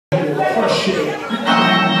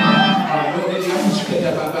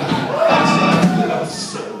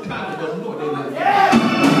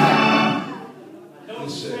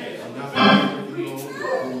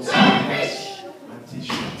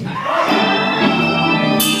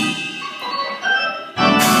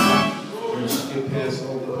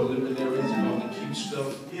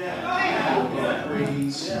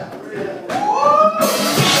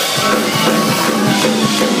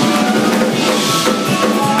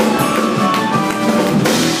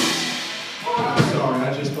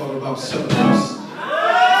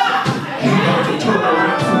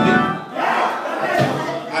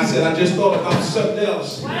I just thought about something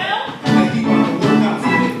else that he wanted to work out for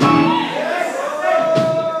me.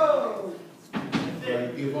 I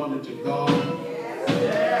give honor to God.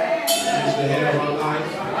 He's the head of our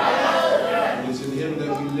life. And it's in him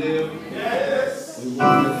that we live. We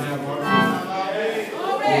want to have our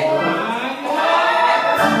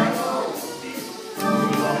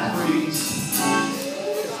praise.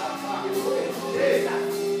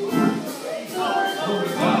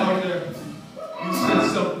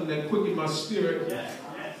 That quickened my spirit,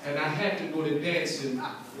 and I had to go to dancing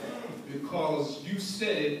because you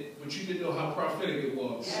said it, but you didn't know how prophetic it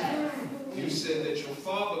was. You said that your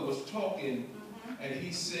father was talking, and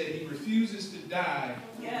he said he refuses to die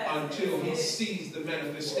until he sees the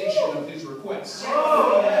manifestation of his requests.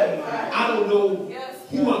 I don't know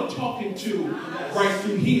who I'm talking to right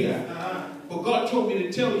through here, but God told me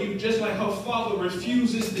to tell you, just like her father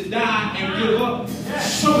refuses to die and give up,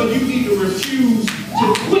 some of you need to refuse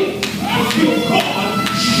to quit until God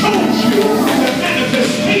shows you the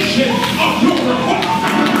manifestation of your request.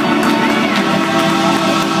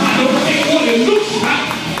 I don't care what it looks like.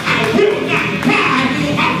 I will not die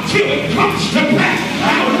until it comes to pass. I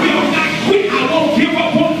will not quit. I won't give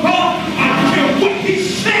up on God until what he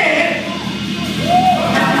said.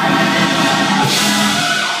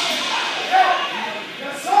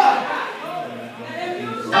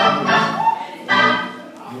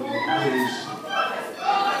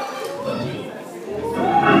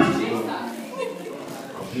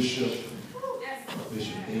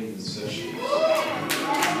 Bishop David Sessions.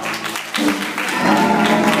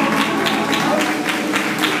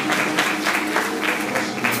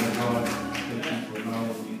 God, thank you for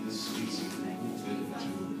allowing me this space to move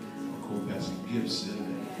into co-pastor Gibson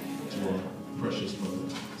and to our precious mother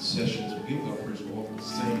Sessions. We give God praise for all the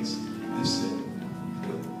saints. Listen,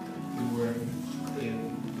 we were in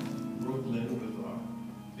Brooklyn with our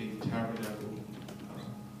big tabernacle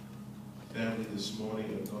family this morning,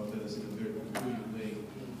 and God led us in a very peculiar way.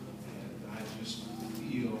 And I just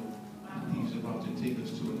feel he's about to take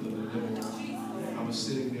us to another level. I was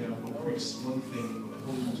sitting there, I'm going to preach one thing, but the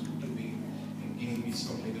Holy Ghost took me and gave me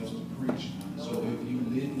something else to preach. So if you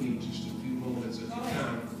lend me just a few moments of your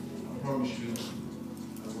time, I promise you,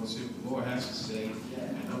 I'm going to say what the Lord has to say,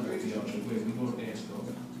 and I'm going to be out your way. We're going to dance though,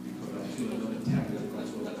 because I feel another tap in the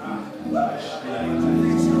right. I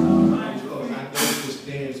don't just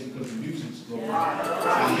dance because the music's going. I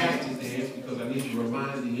have to dance because I need to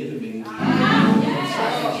remind the enemy that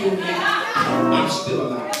trying to kill me, I'm still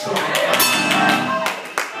alive. So,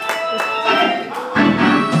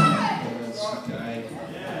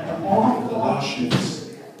 Colossians,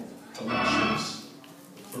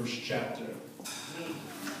 the first chapter.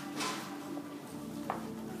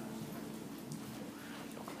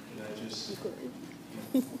 And I just,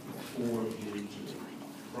 before you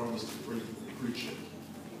promise to preach it.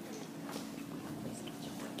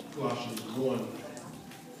 Colossians 1,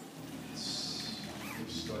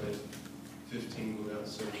 we started 15, go down to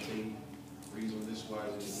 17. Reads on this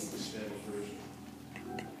wise in the English Standard Version.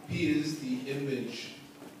 He is the image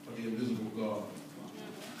of the invisible God,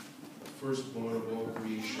 the firstborn of all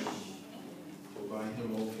creation. For by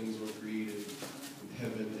him all things were created, in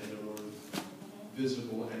heaven and on earth,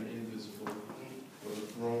 visible and invisible, whether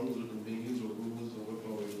thrones or dominions or rulers or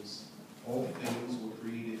authorities. All things were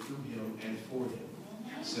created through him and for him.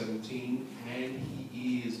 17, and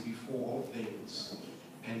he is before all things,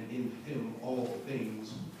 and in him all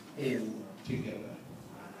things hold together.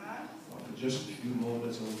 For just a few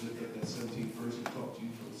moments, I will look at that 17th verse and talk to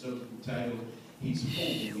you from the subject title, He's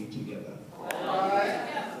Holding Me Together.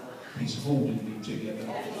 He's holding me together.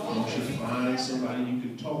 You should find somebody you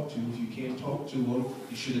can talk to. If you can't talk to them,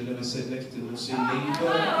 you should have never sat next to them and said,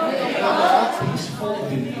 neighbor, he's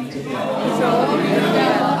holding me together. He's holding me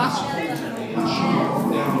together. He's holding me. And she walked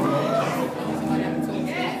down a long time ago.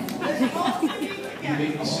 You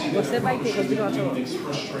made me see that I'm reading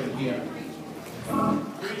express right here.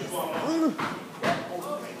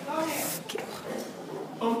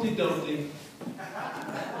 Humpty Dumpty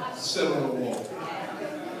sat on the wall.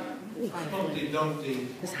 Humpty Dumpty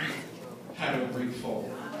had a great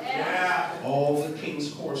fall. All the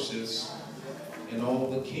king's horses and all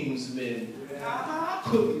the king's men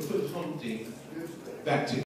couldn't put Humpty back together.